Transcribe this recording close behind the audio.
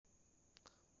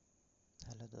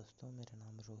दोस्तों, मेरा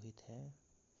नाम रोहित है।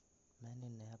 मैंने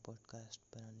नया पॉडकास्ट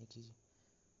बनाने की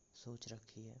सोच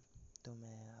रखी है, तो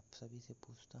मैं आप सभी से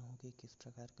पूछता हूँ कि किस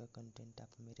प्रकार का कंटेंट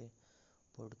आप मेरे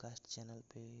पॉडकास्ट चैनल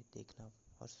पे देखना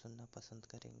और सुनना पसंद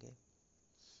करेंगे।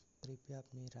 कृपया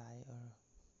अपनी राय और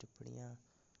टिप्पणियाँ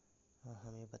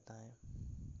हमें बताएं।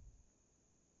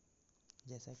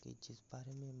 जैसा कि जिस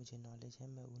बारे में मुझे नॉलेज है,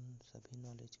 मैं उन सभी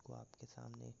नॉलेज को आपके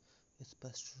सामने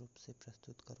स्पष्ट रूप से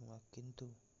प्रस्तुत करूँगा,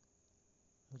 किंतु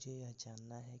मुझे यह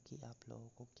जानना है कि आप लोगों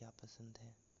को क्या पसंद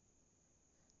है।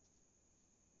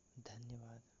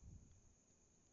 धन्यवाद।